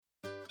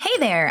Hey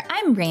there,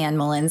 I'm Rayanne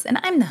Mullins, and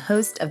I'm the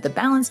host of the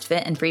Balanced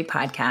Fit and Free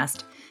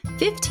podcast.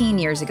 15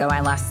 years ago, I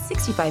lost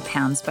 65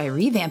 pounds by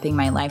revamping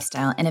my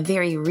lifestyle in a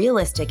very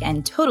realistic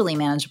and totally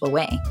manageable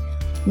way.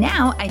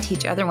 Now, I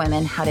teach other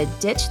women how to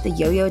ditch the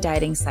yo-yo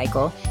dieting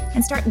cycle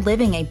and start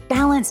living a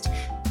balanced,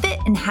 fit,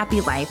 and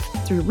happy life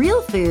through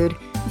real food,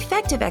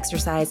 effective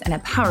exercise, and a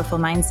powerful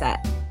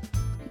mindset.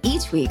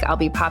 Each week, I'll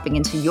be popping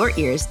into your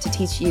ears to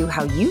teach you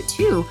how you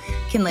too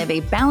can live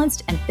a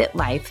balanced and fit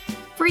life,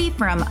 free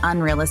from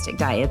unrealistic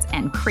diets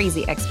and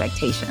crazy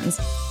expectations.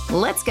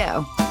 Let's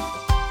go.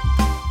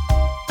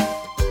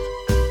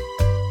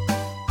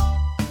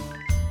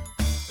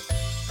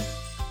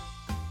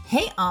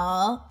 Hey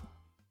all,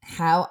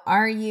 how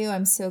are you?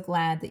 I'm so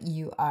glad that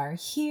you are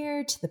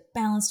here to the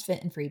Balanced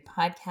Fit and Free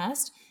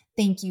podcast.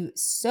 Thank you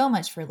so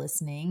much for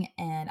listening,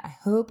 and I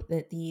hope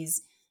that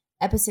these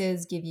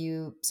episodes give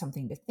you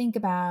something to think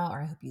about,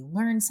 or I hope you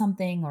learn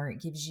something, or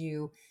it gives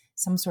you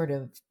some sort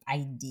of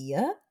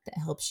idea that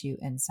helps you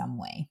in some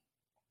way.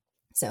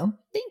 So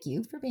thank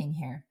you for being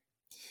here.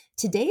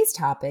 Today's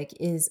topic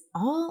is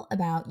all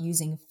about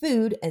using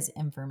food as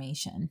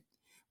information.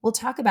 We'll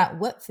talk about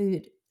what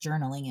food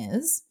journaling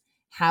is,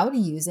 how to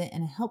use it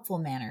in a helpful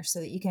manner so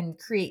that you can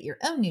create your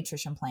own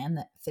nutrition plan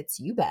that fits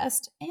you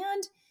best,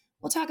 and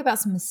we'll talk about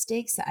some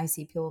mistakes that I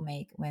see people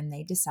make when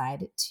they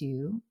decide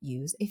to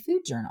use a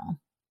food journal.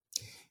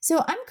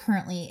 So I'm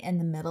currently in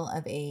the middle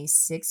of a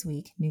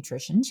 6-week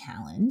nutrition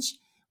challenge.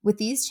 With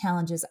these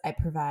challenges, I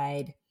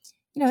provide,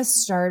 a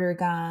starter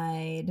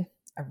guide,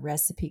 a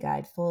recipe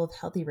guide full of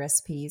healthy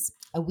recipes,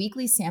 a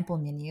weekly sample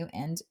menu,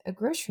 and a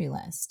grocery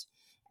list.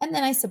 And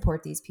then I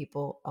support these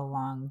people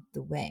along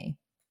the way.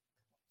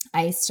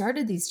 I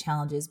started these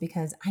challenges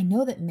because I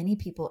know that many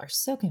people are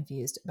so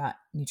confused about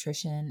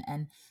nutrition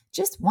and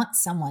just want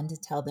someone to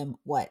tell them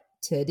what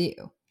to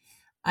do.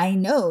 I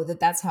know that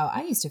that's how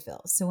I used to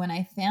feel. So when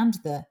I found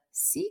the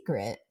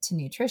secret to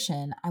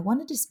nutrition, I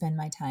wanted to spend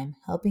my time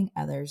helping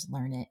others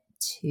learn it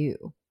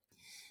too.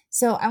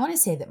 So I want to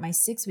say that my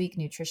 6-week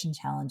nutrition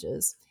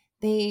challenges,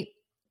 they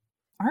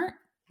aren't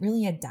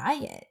really a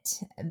diet.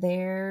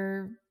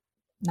 They're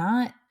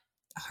not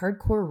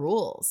hardcore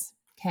rules.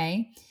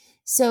 Okay.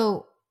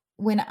 So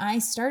when I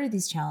started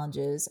these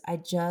challenges, I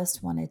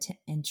just wanted to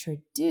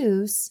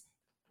introduce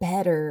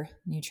better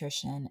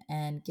nutrition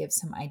and give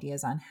some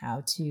ideas on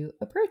how to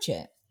approach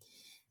it.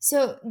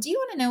 So do you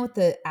want to know what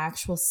the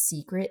actual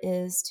secret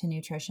is to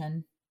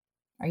nutrition?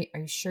 Are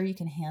you sure you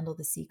can handle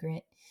the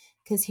secret?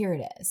 Because here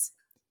it is.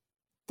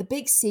 The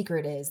big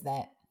secret is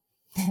that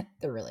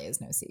there really is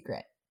no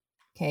secret.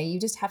 Okay. You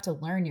just have to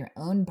learn your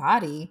own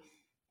body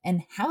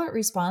and how it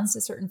responds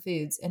to certain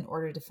foods in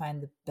order to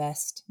find the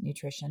best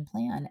nutrition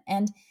plan.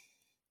 And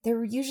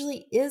there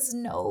usually is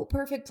no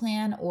perfect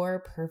plan or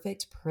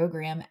perfect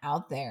program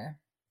out there.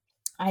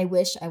 I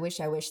wish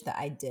that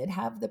I did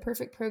have the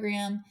perfect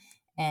program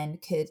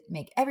and could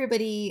make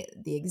everybody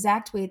the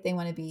exact weight they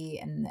want to be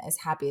and as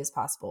happy as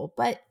possible.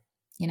 But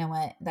you know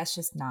what? That's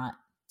just not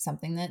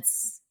something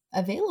that's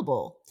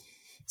available.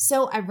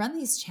 So I run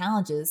these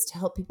challenges to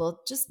help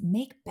people just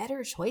make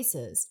better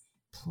choices,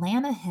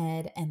 plan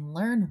ahead, and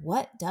learn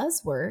what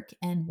does work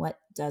and what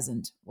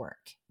doesn't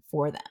work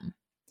for them.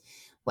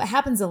 What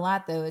happens a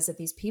lot, though, is that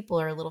these people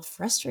are a little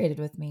frustrated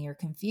with me or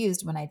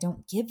confused when I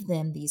don't give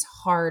them these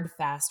hard,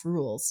 fast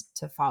rules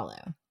to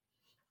follow.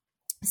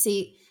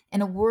 See,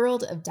 in a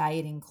world of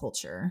dieting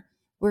culture,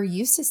 we're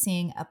used to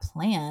seeing a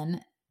plan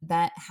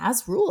that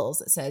has rules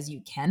that says you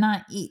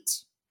cannot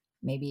eat.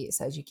 Maybe it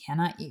says you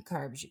cannot eat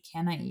carbs, you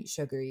cannot eat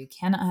sugar, you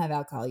cannot have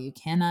alcohol, you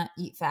cannot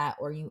eat fat,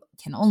 or you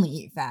can only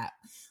eat fat.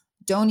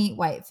 Don't eat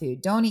white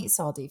food, don't eat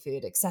salty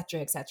food,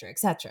 etc., etc.,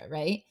 etc.,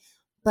 right?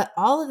 But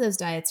all of those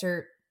diets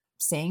are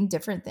saying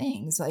different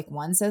things. Like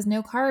one says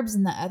no carbs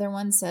and the other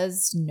one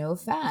says no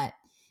fat.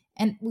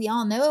 And we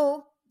all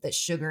know that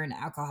sugar and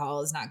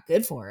alcohol is not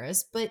good for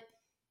us, but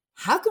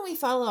how can we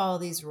follow all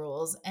these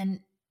rules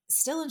and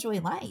still enjoy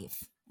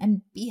life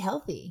and be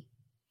healthy?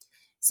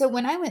 So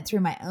when I went through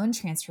my own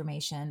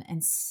transformation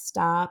and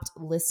stopped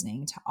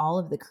listening to all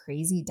of the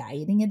crazy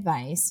dieting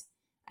advice,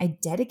 I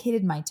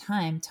dedicated my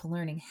time to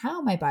learning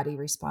how my body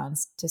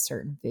responds to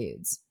certain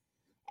foods.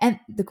 And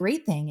the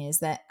great thing is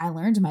that I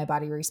learned my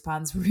body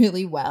responds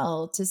really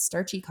well to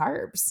starchy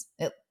carbs,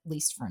 at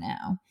least for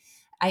now.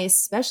 I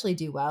especially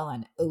do well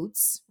on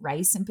oats,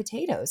 rice, and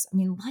potatoes. I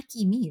mean,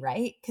 lucky me,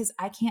 right? Because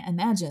I can't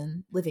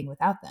imagine living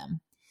without them.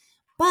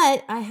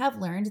 But I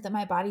have learned that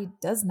my body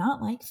does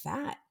not like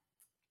fat.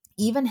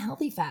 Even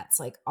healthy fats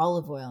like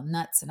olive oil,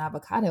 nuts, and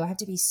avocado, I have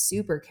to be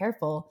super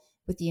careful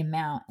with the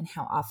amount and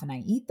how often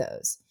I eat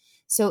those.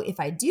 So if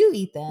I do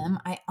eat them,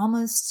 I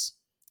almost,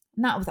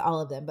 not with all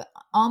of them, but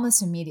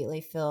almost immediately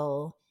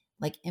feel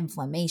like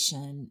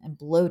inflammation and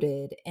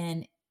bloated.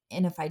 And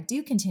if I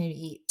do continue to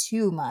eat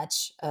too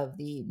much of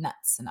the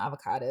nuts and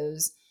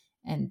avocados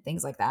and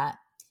things like that,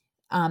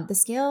 the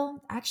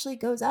scale actually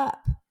goes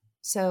up.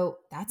 So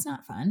that's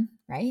not fun,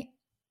 right?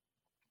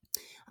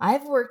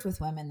 I've worked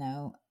with women,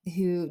 though,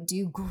 who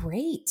do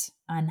great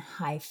on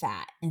high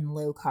fat and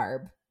low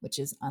carb, which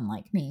is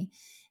unlike me.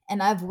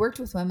 And I've worked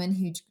with women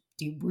who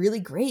do really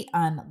great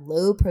on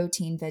low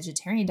protein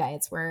vegetarian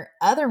diets where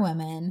other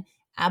women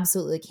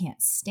absolutely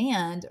can't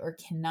stand or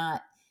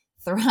cannot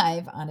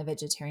thrive on a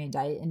vegetarian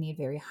diet and need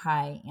very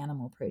high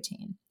animal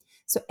protein.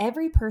 So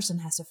every person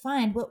has to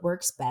find what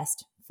works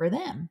best for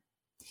them.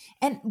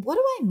 And what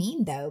do I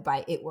mean though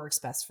by it works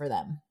best for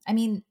them? I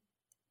mean,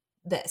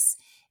 this.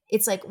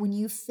 It's like when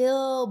you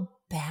feel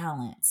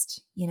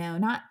balanced,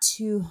 not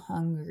too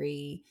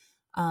hungry,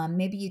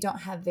 maybe you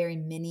don't have very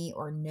many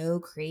or no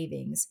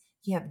cravings.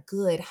 You have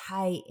good,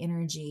 high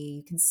energy.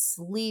 You can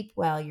sleep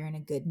well. You're in a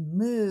good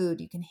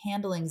mood. You can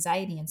handle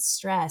anxiety and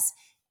stress,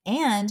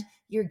 and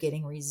you're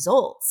getting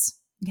results.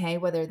 Okay.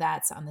 Whether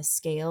that's on the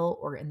scale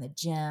or in the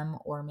gym,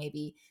 or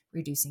maybe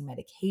reducing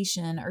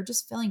medication or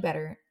just feeling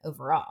better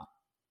overall.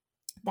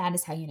 That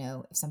is how you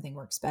know if something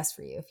works best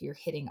for you, if you're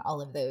hitting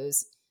all of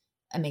those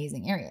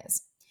amazing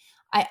areas.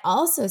 I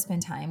also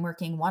spend time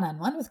working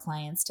one-on-one with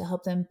clients to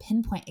help them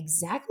pinpoint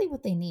exactly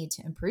what they need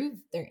to improve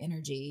their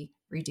energy,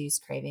 reduce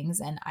cravings,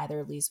 and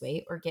either lose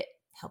weight or get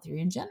healthier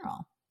in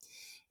general.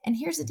 And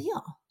here's the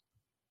deal.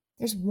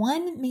 There's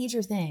one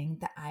major thing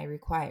that I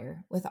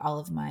require with all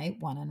of my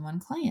one-on-one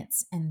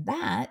clients, and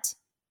that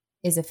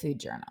is a food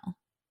journal.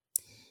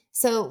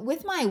 So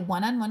with my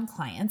one-on-one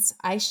clients,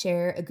 I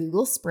share a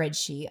Google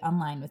spreadsheet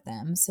online with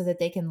them so that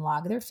they can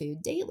log their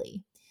food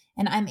daily.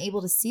 And I'm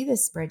able to see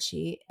this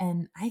spreadsheet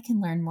and I can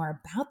learn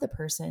more about the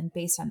person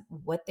based on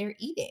what they're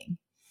eating,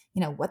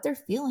 what they're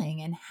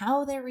feeling and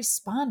how they're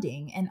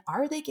responding, and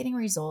are they getting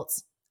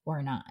results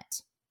or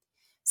not.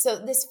 So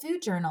this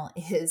food journal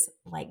is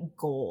like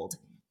gold,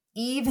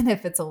 even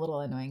if it's a little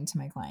annoying to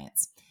my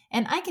clients.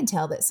 And I can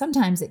tell that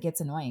sometimes it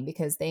gets annoying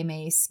because they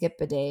may skip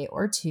a day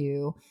or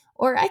two,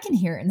 or I can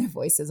hear it in their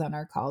voices on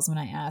our calls when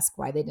I ask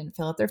why they didn't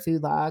fill out their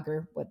food log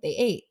or what they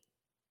ate.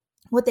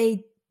 What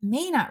they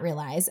may not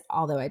realize,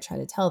 although I try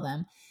to tell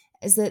them,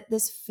 is that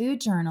this food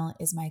journal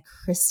is my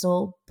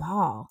crystal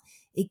ball.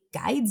 It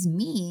guides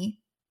me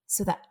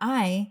so that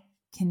I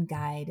can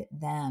guide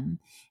them.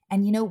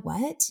 And you know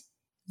what?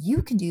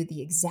 You can do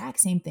the exact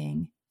same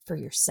thing for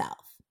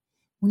yourself.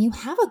 When you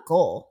have a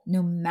goal,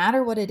 no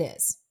matter what it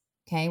is,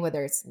 okay,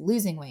 whether it's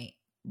losing weight,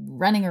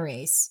 running a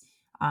race,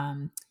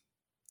 trying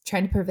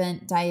to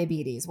prevent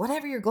diabetes,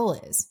 whatever your goal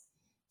is,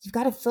 you've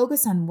got to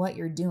focus on what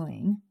you're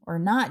doing or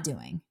not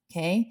doing,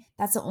 okay?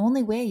 That's the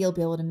only way you'll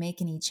be able to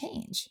make any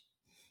change.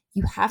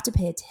 You have to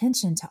pay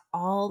attention to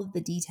all of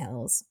the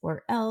details,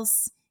 or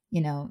else,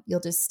 you'll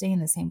just stay in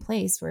the same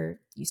place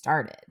where you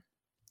started.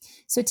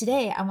 So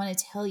today I want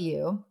to tell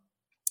you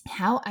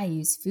how I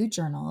use food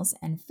journals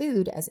and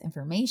food as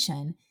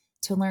information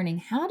to learning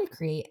how to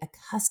create a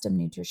custom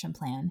nutrition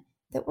plan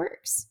that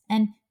works.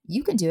 And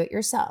you can do it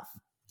yourself.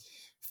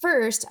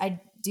 First,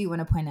 I do want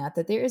to point out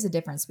that there is a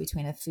difference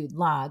between a food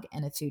log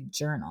and a food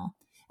journal.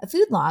 A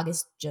food log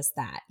is just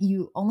that.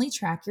 You only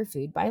track your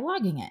food by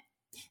logging it.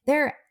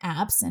 There are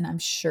apps, and I'm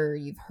sure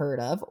you've heard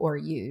of or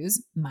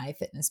use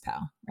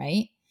MyFitnessPal,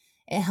 right?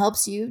 It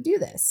helps you do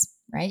this,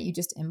 right? You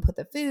just input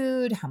the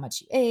food, how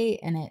much you ate,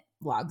 and it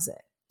logs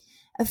it.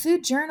 A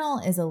food journal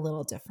is a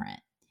little different.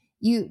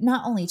 You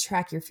not only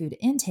track your food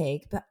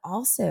intake, but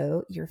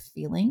also your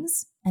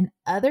feelings and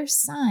other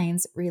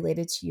signs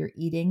related to your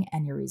eating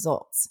and your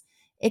results.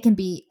 It can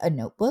be a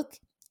notebook,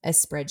 a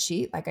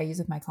spreadsheet, like I use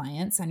with my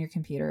clients on your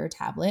computer or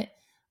tablet,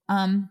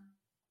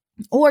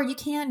 or you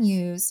can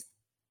use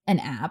an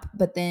app,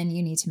 but then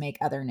you need to make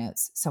other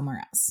notes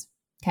somewhere else.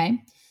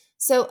 Okay.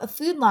 So a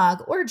food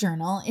log or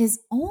journal is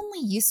only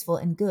useful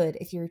and good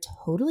if you're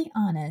totally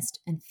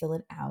honest and fill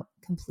it out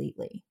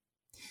completely.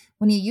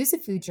 When you use a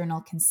food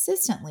journal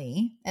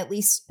consistently, at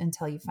least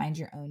until you find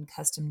your own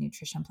custom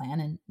nutrition plan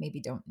and maybe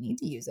don't need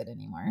to use it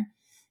anymore,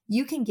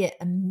 you can get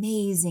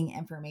amazing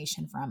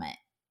information from it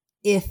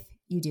if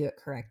you do it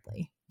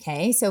correctly.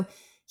 Okay. So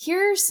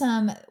here are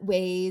some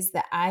ways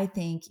that I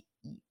think,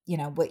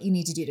 what you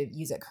need to do to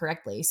use it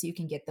correctly so you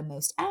can get the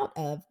most out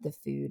of the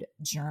food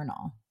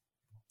journal.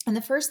 And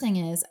the first thing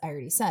is, I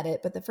already said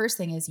it, but the first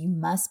thing is you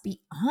must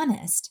be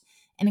honest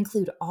and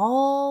include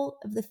all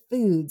of the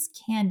foods,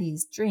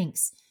 candies,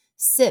 drinks,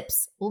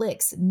 sips,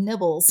 licks,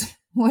 nibbles,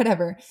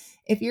 whatever.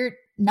 If you're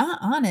not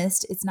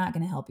honest, it's not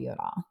going to help you at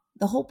all.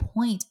 The whole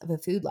point of a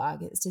food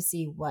log is to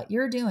see what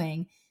you're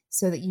doing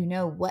so that you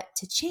know what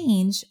to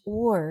change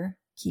or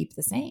keep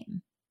the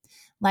same.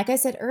 Like I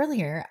said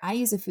earlier, I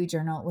use a food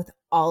journal with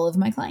all of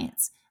my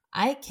clients.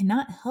 I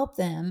cannot help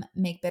them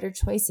make better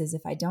choices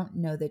if I don't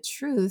know the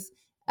truth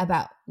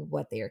about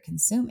what they are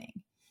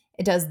consuming.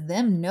 It does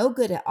them no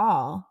good at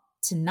all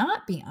to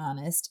not be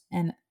honest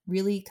and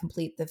really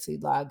complete the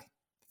food log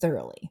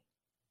thoroughly.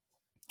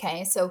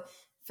 Okay, so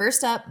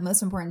first up,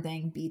 most important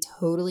thing, be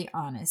totally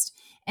honest.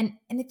 And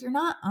if you're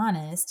not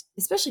honest,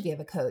 especially if you have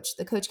a coach,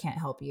 the coach can't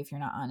help you if you're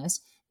not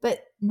honest,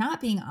 but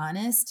not being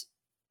honest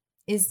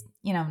is,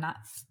 not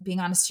being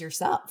honest to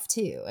yourself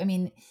too. I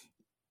mean,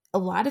 a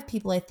lot of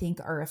people I think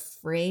are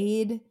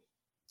afraid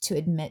to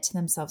admit to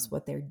themselves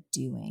what they're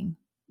doing.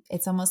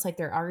 It's almost like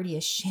they're already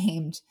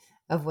ashamed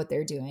of what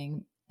they're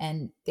doing.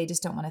 and they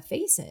just don't want to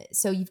face it.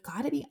 So you've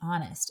got to be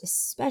honest,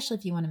 especially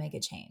if you want to make a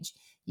change.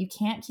 You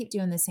can't keep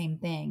doing the same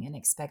thing and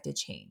expect a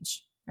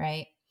change,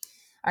 right?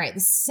 All right.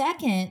 The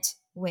second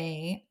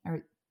way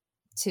or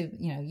to,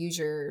 use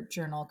your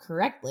journal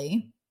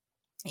correctly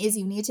is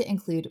you need to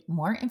include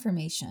more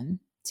information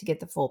to get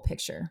the full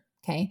picture.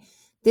 Okay.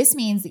 This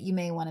means that you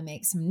may want to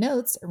make some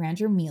notes around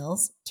your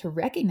meals to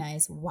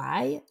recognize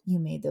why you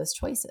made those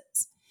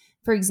choices.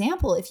 For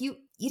example, if you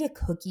eat a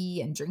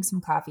cookie and drink some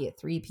coffee at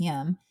 3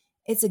 p.m.,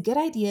 it's a good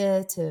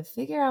idea to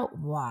figure out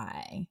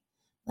why.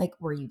 Like,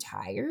 were you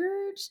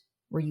tired?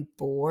 Were you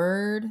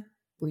bored?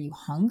 Were you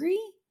hungry?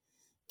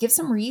 Give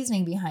some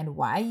reasoning behind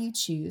why you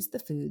choose the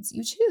foods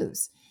you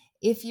choose.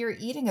 If you're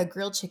eating a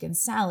grilled chicken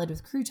salad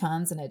with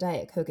croutons and a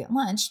Diet Coke at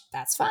lunch,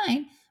 that's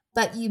fine.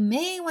 But you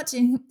may want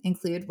to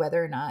include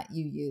whether or not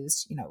you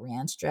used,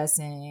 ranch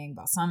dressing,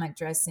 balsamic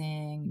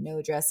dressing,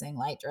 no dressing,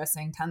 light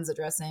dressing, tons of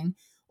dressing.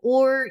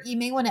 Or you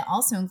may want to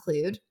also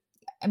include,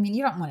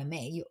 you don't want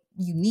to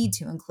you need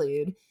to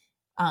include,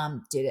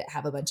 did it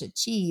have a bunch of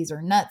cheese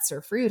or nuts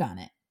or fruit on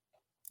it?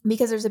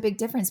 Because there's a big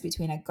difference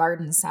between a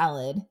garden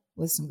salad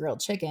with some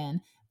grilled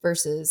chicken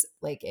versus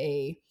like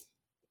a,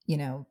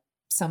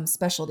 some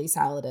specialty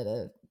salad at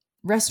a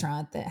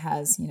restaurant that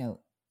has,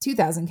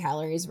 2,000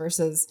 calories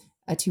versus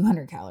a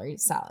 200 calorie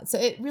salad. So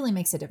it really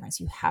makes a difference.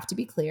 You have to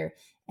be clear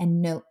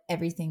and know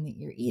everything that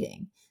you're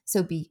eating.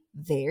 So be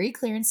very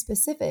clear and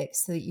specific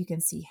so that you can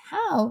see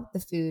how the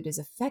food is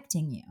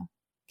affecting you.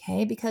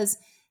 Okay. Because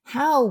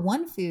how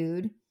one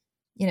food,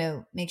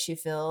 makes you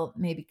feel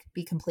maybe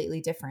be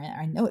completely different.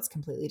 I know it's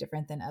completely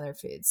different than other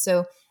foods.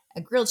 So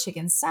a grilled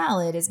chicken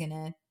salad is going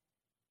to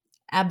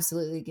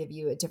absolutely give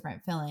you a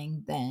different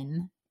feeling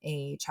than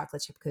a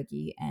chocolate chip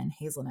cookie and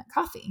hazelnut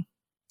coffee.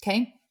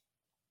 Okay.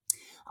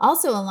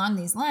 Also, along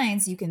these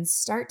lines, you can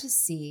start to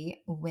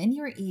see when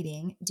you're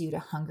eating due to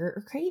hunger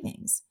or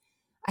cravings.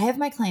 I have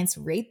my clients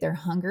rate their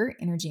hunger,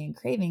 energy, and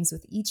cravings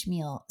with each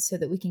meal so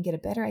that we can get a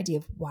better idea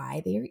of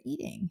why they are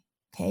eating.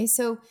 Okay,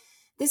 so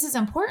this is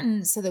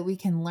important so that we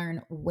can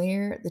learn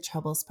where the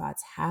trouble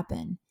spots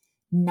happen.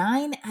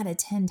 9 out of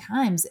 10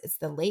 times, it's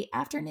the late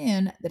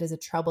afternoon that is a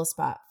trouble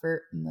spot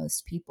for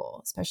most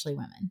people, especially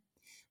women.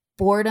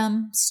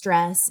 Boredom,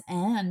 stress,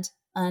 and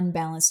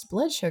unbalanced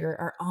blood sugar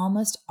are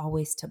almost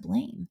always to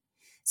blame.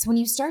 So when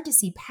you start to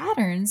see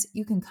patterns,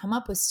 you can come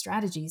up with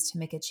strategies to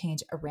make a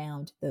change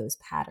around those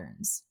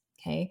patterns.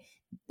 Okay.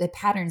 The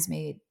patterns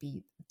may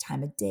be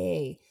time of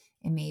day.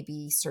 It may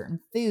be certain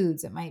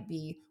foods. It might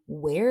be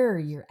where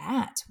you're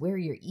at, where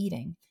you're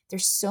eating.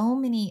 There's so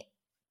many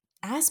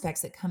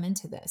aspects that come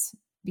into this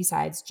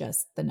besides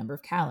just the number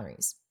of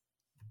calories.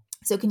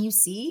 So can you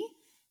see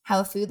how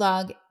a food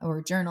log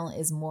or journal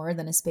is more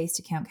than a space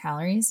to count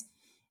calories?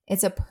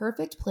 It's a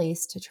perfect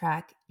place to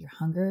track your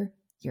hunger,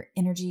 your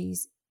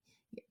energies,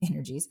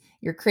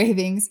 your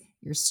cravings,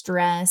 your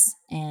stress,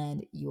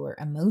 and your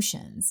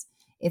emotions.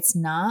 It's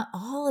not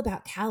all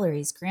about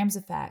calories, grams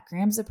of fat,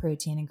 grams of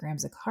protein, and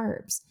grams of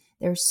carbs.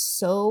 There's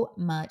so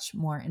much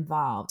more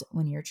involved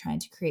when you're trying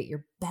to create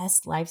your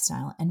best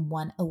lifestyle and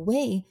one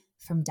away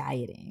from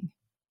dieting.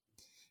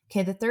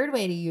 Okay, the third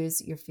way to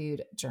use your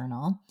food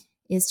journal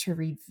is to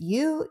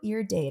review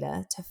your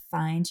data to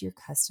find your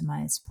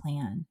customized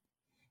plan.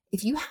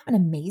 If you have an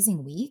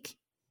amazing week,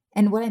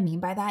 and what I mean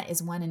by that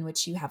is one in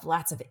which you have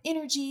lots of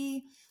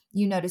energy,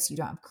 you notice you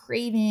don't have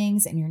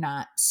cravings and you're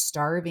not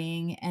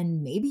starving,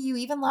 and maybe you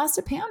even lost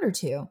a pound or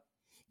two,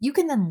 you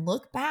can then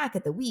look back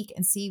at the week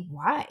and see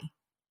why.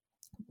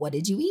 What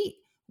did you eat?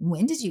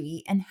 When did you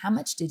eat? And how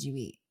much did you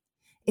eat?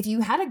 If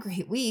you had a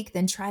great week,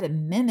 then try to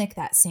mimic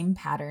that same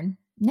pattern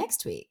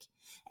next week.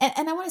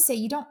 And I want to say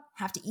you don't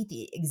have to eat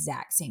the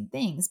exact same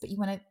things, but you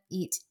want to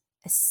eat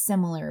a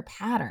similar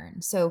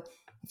pattern. So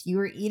if you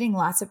were eating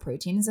lots of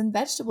proteins and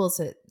vegetables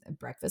at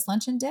breakfast,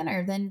 lunch, and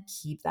dinner, then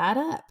keep that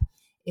up.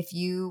 If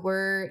you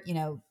were,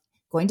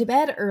 going to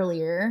bed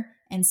earlier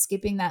and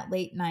skipping that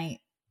late night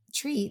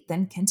treat,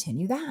 then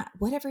continue that.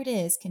 Whatever it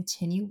is,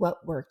 continue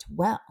what worked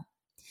well.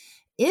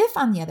 If,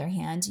 on the other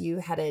hand, you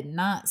had a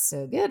not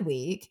so good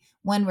week,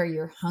 one where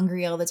you're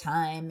hungry all the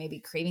time, maybe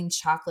craving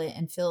chocolate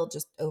and feel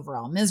just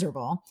overall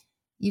miserable,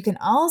 you can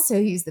also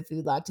use the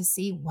food log to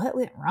see what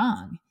went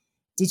wrong.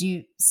 Did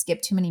you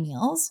skip too many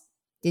meals?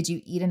 Did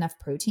you eat enough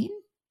protein?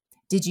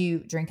 Did you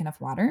drink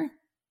enough water?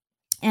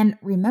 And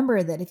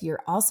remember that if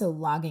you're also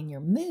logging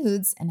your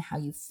moods and how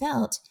you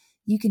felt,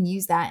 you can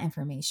use that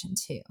information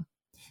too.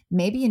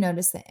 Maybe you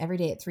notice that every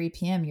day at 3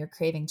 p.m. you're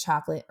craving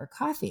chocolate or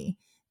coffee.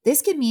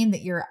 This could mean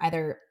that you're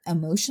either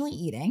emotionally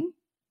eating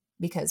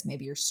because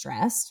maybe you're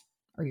stressed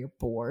or you're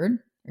bored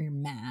or you're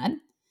mad,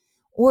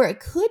 or it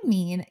could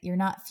mean you're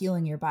not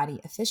fueling your body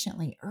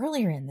efficiently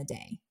earlier in the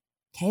day.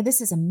 Okay, this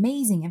is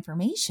amazing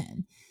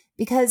information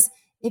because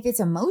if it's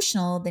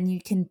emotional, then you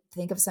can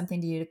think of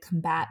something to do to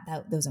combat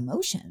those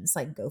emotions,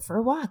 like go for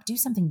a walk, do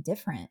something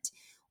different.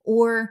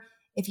 Or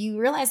if you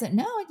realize that,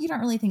 no, you don't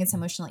really think it's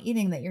emotional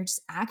eating, that you're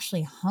just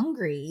actually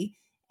hungry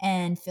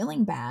and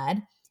feeling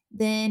bad,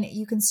 then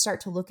you can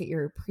start to look at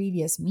your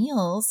previous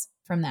meals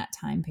from that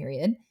time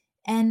period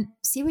and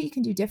see what you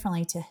can do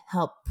differently to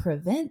help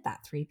prevent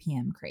that 3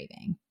 p.m.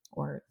 craving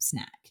or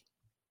snack.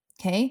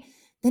 Okay.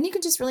 Then you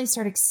can just really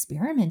start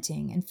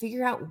experimenting and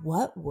figure out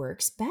what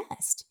works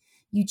best.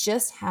 You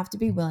just have to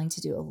be willing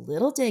to do a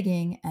little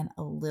digging and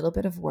a little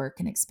bit of work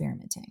and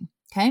experimenting.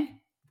 Okay.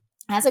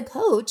 As a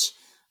coach,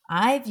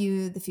 I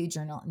view the food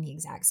journal in the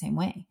exact same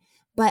way,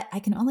 but I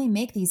can only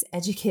make these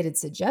educated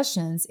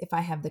suggestions if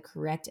I have the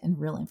correct and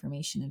real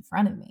information in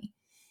front of me.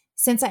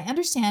 Since I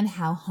understand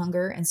how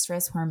hunger and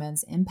stress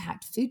hormones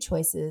impact food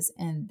choices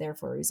and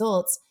therefore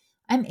results,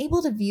 I'm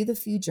able to view the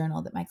food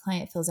journal that my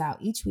client fills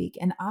out each week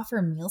and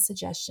offer meal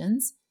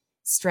suggestions,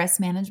 stress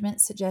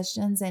management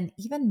suggestions, and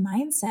even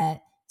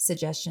mindset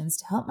suggestions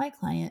to help my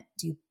client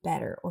do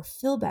better or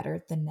feel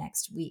better the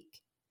next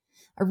week.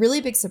 A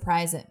really big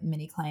surprise that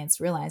many clients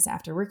realize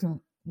after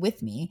working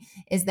with me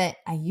is that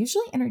I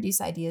usually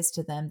introduce ideas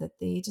to them that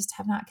they just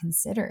have not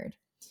considered.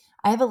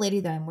 I have a lady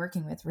that I'm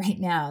working with right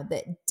now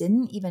that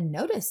didn't even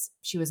notice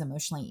she was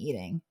emotionally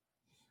eating.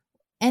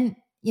 And,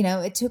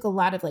 it took a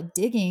lot of like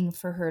digging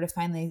for her to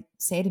finally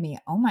say to me,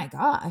 "Oh my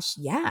gosh,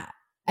 yeah.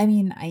 I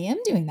mean, I am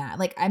doing that.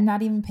 Like I'm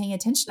not even paying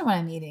attention to what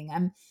I'm eating.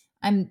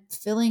 I'm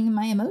feeling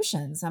my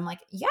emotions." I'm like,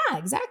 "Yeah,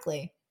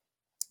 exactly."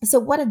 So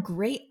what a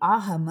great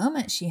aha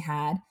moment she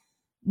had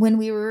when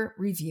we were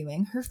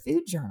reviewing her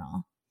food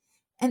journal.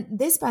 And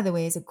this, by the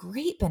way, is a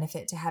great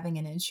benefit to having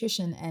a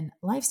nutrition and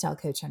lifestyle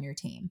coach on your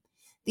team.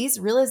 These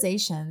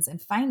realizations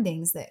and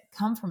findings that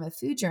come from a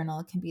food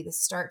journal can be the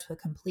start to a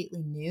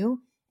completely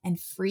new and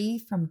free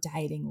from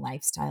dieting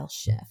lifestyle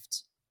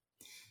shift.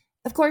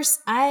 Of course,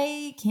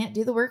 I can't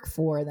do the work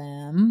for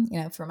them,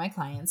 for my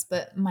clients,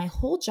 but my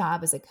whole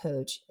job as a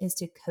coach is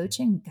to coach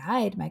and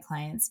guide my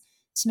clients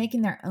to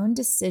making their own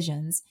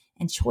decisions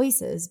and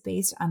choices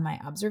based on my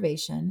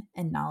observation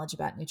and knowledge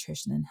about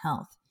nutrition and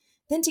health.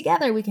 Then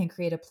together we can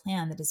create a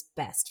plan that is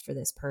best for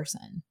this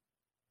person.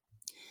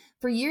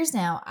 For years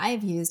now,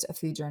 I've used a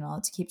food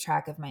journal to keep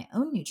track of my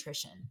own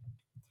nutrition.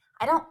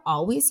 I don't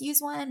always use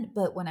one,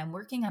 but when I'm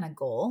working on a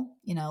goal,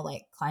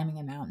 like climbing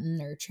a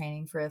mountain or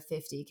training for a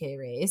 50K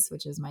race,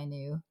 which is my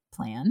new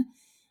plan,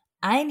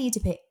 I need to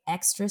pay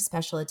extra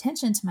special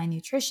attention to my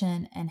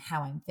nutrition and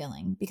how I'm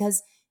feeling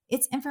because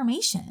it's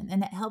information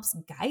and it helps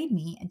guide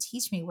me and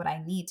teach me what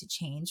I need to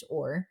change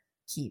or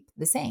keep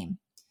the same.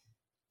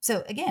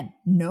 So again,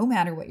 no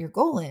matter what your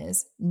goal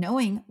is,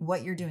 knowing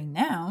what you're doing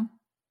now,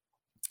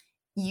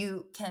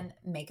 you can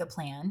make a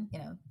plan,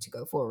 to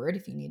go forward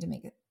if you need to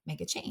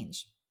make a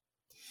change.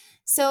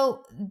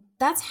 So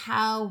that's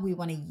how we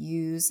want to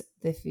use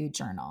the food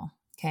journal.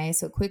 Okay.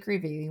 So quick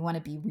review. You want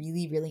to be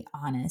really, really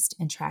honest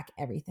and track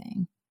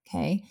everything.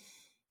 Okay.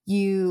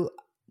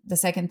 The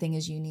second thing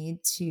is you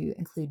need to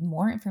include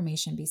more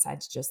information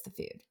besides just the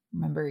food.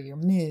 Remember your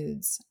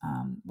moods,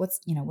 what's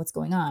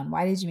going on?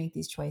 Why did you make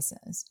these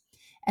choices?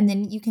 And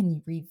then you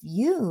can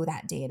review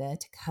that data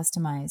to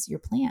customize your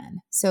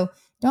plan. So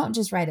don't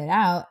just write it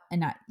out and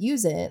not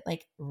use it,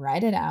 like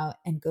write it out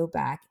and go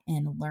back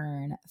and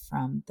learn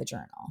from the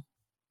journal.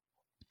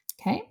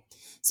 Okay.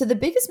 So the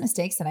biggest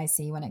mistakes that I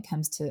see when it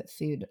comes to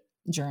food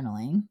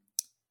journaling,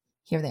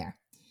 here they are.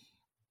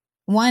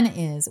 One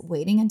is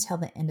waiting until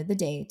the end of the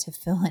day to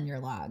fill in your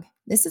log.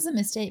 This is a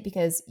mistake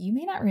because you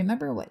may not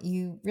remember what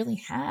you really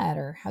had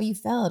or how you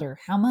felt or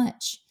how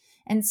much.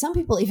 And some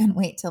people even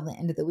wait till the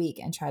end of the week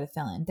and try to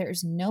fill in.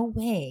 There's no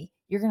way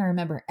you're going to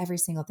remember every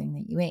single thing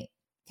that you ate.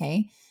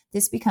 Okay.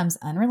 This becomes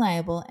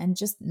unreliable and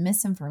just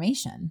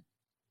misinformation.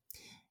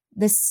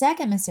 The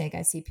second mistake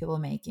I see people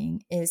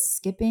making is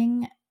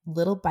skipping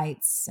little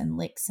bites and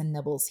licks and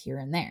nibbles here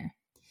and there.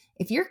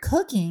 If you're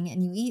cooking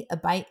and you eat a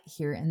bite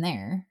here and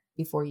there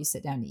before you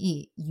sit down to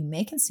eat, you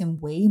may consume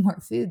way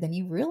more food than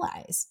you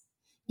realize.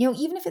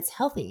 Even if it's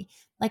healthy.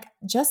 Like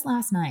just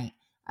last night,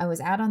 I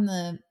was out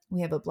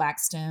we have a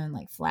Blackstone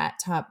like flat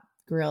top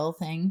grill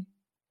thing.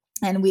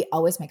 And we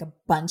always make a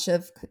bunch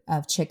of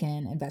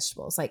chicken and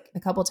vegetables, like a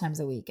couple times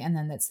a week. And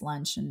then that's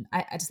lunch. And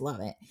I just love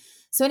it.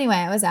 So anyway,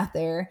 I was out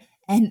there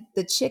and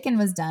the chicken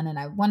was done and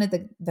I wanted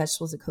the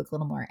vegetables to cook a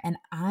little more. And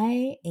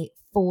I ate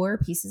 4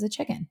 pieces of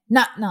chicken,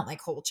 not like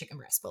whole chicken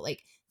breast, but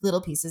like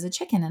little pieces of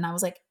chicken. And I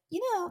was like,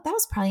 that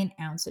was probably an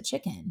ounce of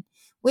chicken,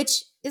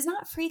 which is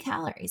not free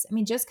calories. I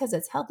mean, just because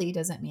it's healthy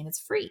doesn't mean it's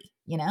free,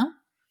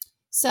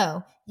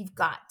 So you've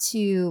got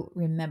to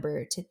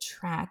remember to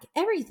track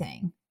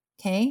everything.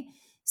 Okay.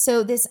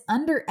 So this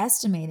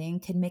underestimating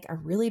can make a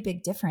really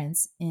big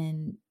difference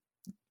in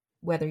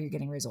whether you're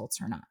getting results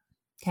or not.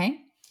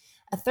 Okay.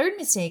 A third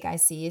mistake I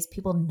see is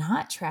people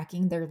not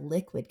tracking their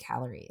liquid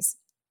calories.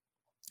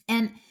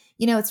 And,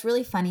 it's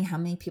really funny how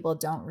many people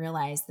don't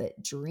realize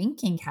that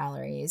drinking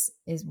calories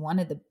is one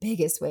of the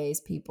biggest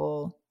ways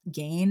people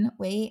gain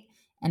weight.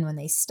 And when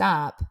they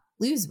stop,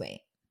 lose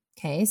weight.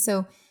 Okay.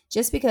 So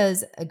just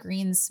because a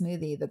green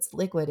smoothie that's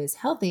liquid is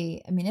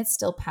healthy, I mean, it's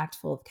still packed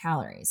full of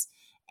calories.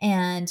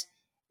 And,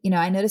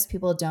 I notice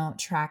people don't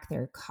track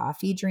their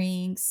coffee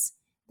drinks,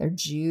 their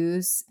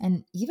juice,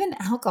 and even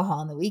alcohol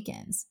on the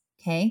weekends.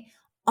 Okay.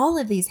 All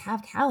of these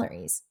have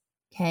calories.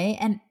 Okay.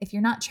 And if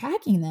you're not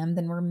tracking them,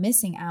 then we're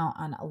missing out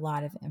on a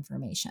lot of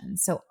information.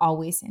 So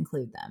always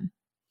include them.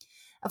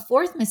 A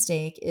fourth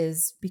mistake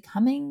is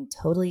becoming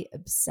totally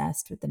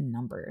obsessed with the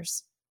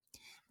numbers.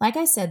 Like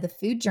I said, the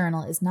food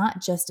journal is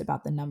not just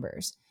about the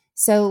numbers.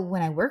 So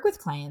when I work with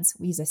clients,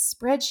 we use a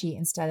spreadsheet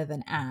instead of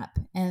an app.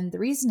 And the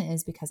reason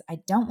is because I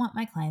don't want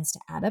my clients to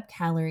add up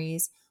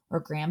calories or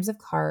grams of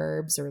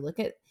carbs or look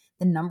at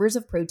the numbers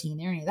of protein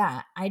or any of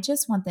that. I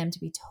just want them to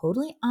be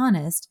totally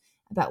honest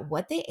about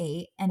what they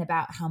ate and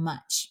about how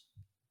much,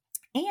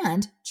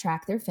 and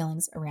track their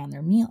feelings around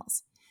their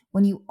meals.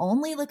 When you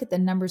only look at the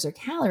numbers or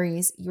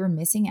calories, you're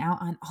missing out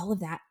on all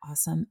of that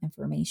awesome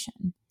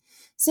information.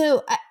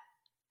 So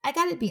I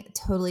got to be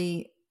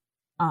totally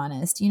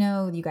honest.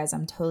 You guys,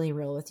 I'm totally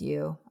real with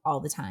you all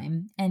the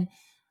time. And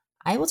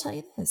I will tell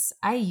you this,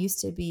 I used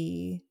to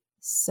be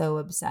so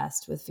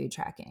obsessed with food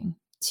tracking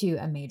to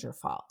a major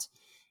fault.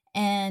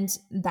 And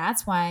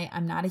that's why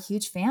I'm not a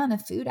huge fan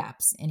of food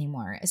apps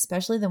anymore,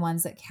 especially the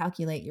ones that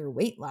calculate your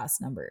weight loss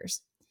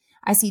numbers.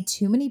 I see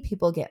too many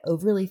people get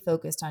overly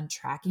focused on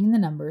tracking the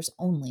numbers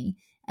only,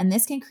 and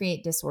this can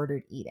create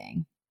disordered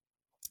eating.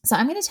 So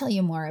I'm going to tell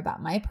you more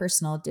about my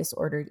personal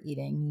disordered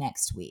eating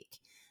next week.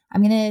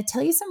 I'm going to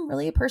tell you some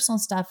really personal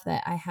stuff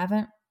that I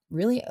haven't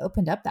really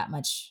opened up that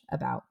much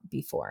about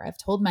before. I've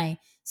told my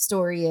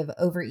story of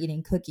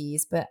overeating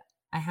cookies, but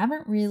I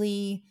haven't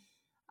really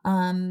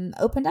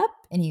opened up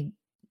any,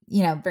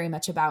 very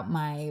much about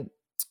my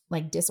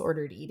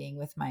disordered eating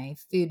with my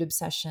food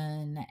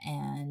obsession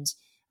and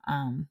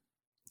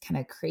kind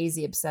of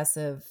crazy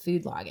obsessive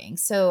food logging.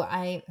 So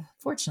I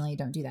fortunately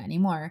don't do that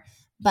anymore,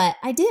 but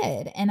I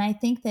did. And I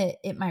think that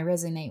it might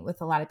resonate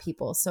with a lot of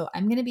people. So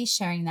I'm going to be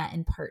sharing that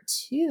in part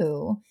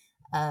 2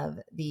 of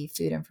the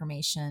food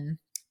information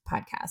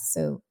podcast.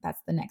 So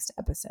that's the next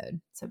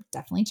episode. So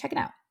definitely check it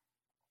out.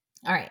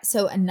 All right.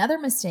 So another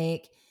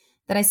mistake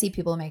that I see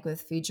people make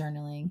with food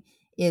journaling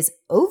is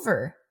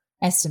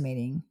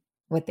overestimating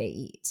what they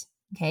eat.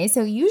 Okay.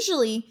 So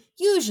usually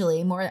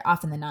more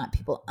often than not,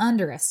 people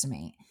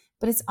underestimate,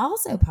 but it's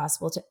also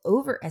possible to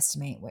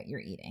overestimate what you're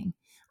eating.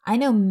 I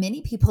know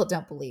many people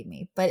don't believe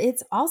me, but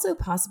it's also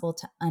possible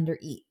to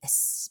undereat,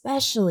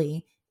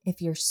 especially if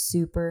you're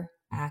super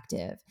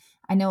active.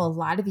 I know a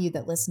lot of you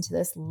that listen to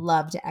this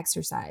love to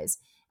exercise.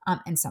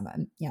 And some,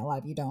 a lot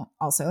of you don't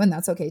also, and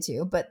that's okay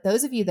too. But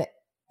those of you that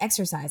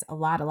exercise a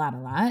lot,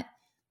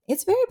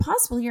 it's very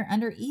possible you're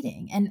under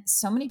eating. And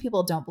so many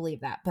people don't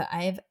believe that, but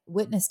I've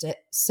witnessed it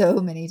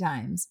so many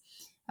times.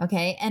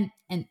 Okay.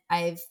 And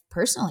I've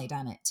personally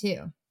done it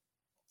too.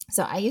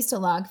 So I used to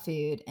log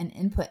food and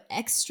input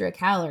extra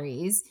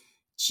calories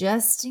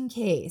just in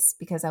case,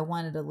 because I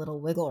wanted a little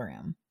wiggle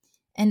room.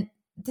 And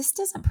this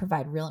doesn't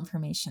provide real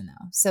information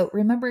though. So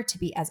remember to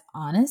be as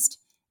honest,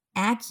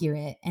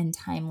 accurate, and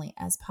timely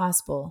as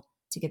possible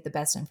to get the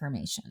best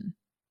information.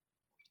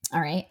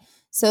 All right.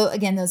 So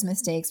again, those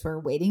mistakes were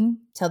waiting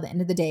till the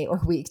end of the day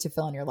or week to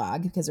fill in your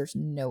log because there's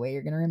no way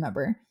you're going to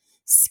remember.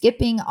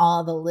 Skipping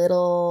all the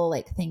little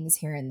things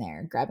here and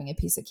there, grabbing a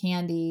piece of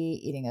candy,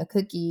 eating a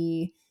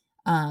cookie.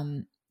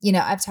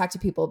 I've talked to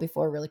people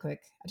before really quick.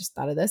 I just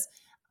thought of this,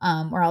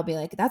 where I'll be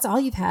like, that's all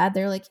you've had.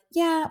 They're like,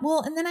 yeah,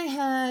 well, and then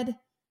I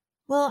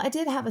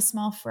did have a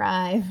small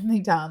fry from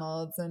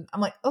McDonald's. And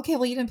I'm like, okay,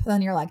 well, you didn't put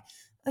on your log.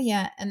 Oh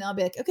yeah. And they'll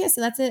be like, okay,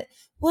 so that's it.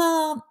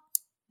 Well,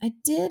 I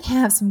did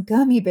have some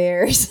gummy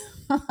bears.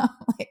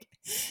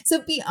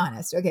 So be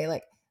honest.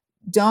 Okay.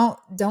 Don't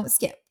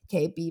skip.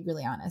 Okay. Be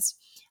really honest.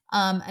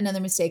 Another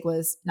mistake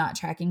was not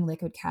tracking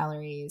liquid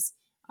calories.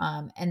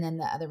 And then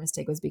the other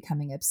mistake was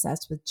becoming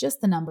obsessed with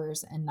just the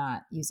numbers and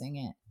not using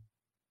it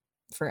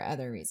for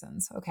other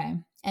reasons. Okay.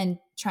 And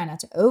try not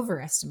to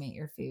overestimate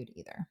your food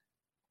either.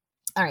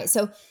 All right.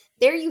 So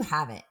there you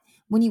have it.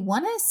 When you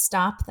want to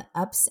stop the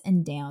ups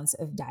and downs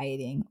of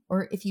dieting,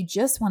 or if you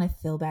just want to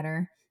feel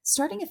better,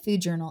 starting a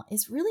food journal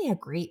is really a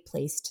great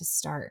place to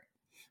start.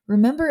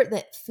 Remember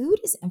that food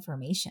is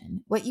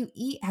information. What you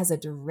eat has a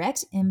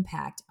direct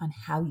impact on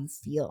how you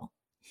feel,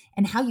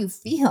 and how you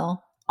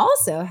feel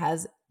also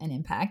has an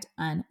impact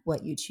on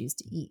what you choose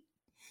to eat.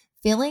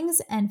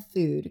 Feelings and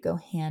food go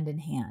hand in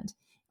hand.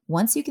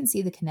 Once you can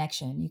see the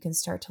connection, you can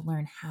start to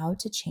learn how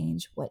to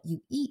change what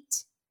you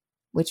eat,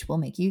 which will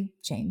make you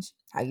change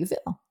how you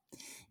feel.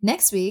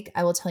 Next week,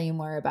 I will tell you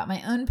more about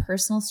my own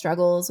personal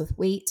struggles with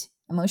weight,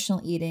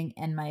 emotional eating,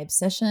 and my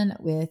obsession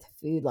with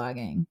food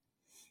logging.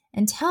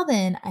 Until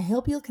then, I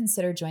hope you'll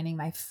consider joining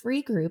my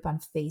free group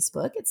on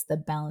Facebook. It's the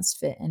Balanced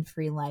Fit and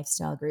Free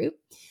Lifestyle group.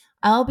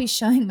 I'll be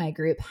showing my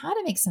group how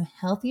to make some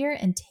healthier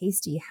and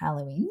tasty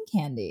Halloween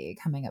candy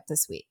coming up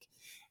this week.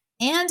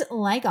 And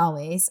like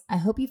always, I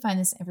hope you find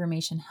this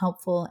information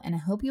helpful, and I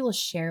hope you will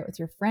share it with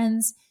your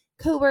friends,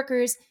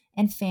 coworkers,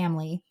 and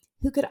family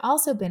who could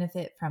also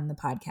benefit from the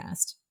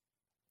podcast.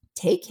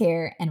 Take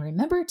care, and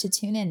remember to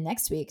tune in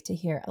next week to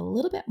hear a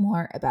little bit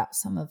more about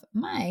some of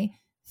my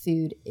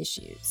food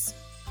issues.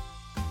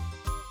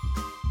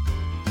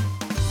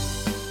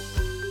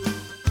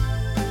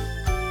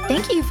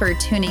 Thank you for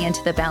tuning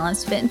into the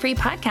Balanced Fit and Free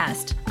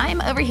podcast.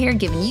 I'm over here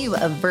giving you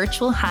a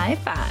virtual high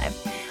five.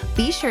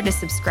 Be sure to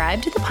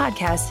subscribe to the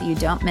podcast so you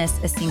don't miss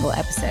a single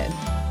episode.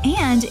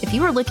 And if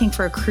you are looking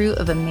for a crew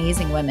of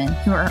amazing women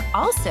who are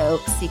also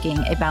seeking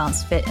a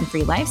balanced, fit, and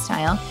free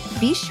lifestyle,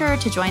 be sure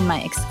to join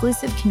my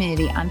exclusive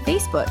community on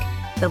Facebook.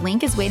 The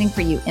link is waiting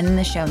for you in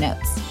the show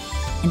notes.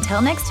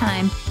 Until next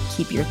time,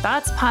 keep your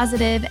thoughts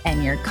positive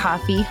and your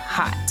coffee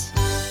hot.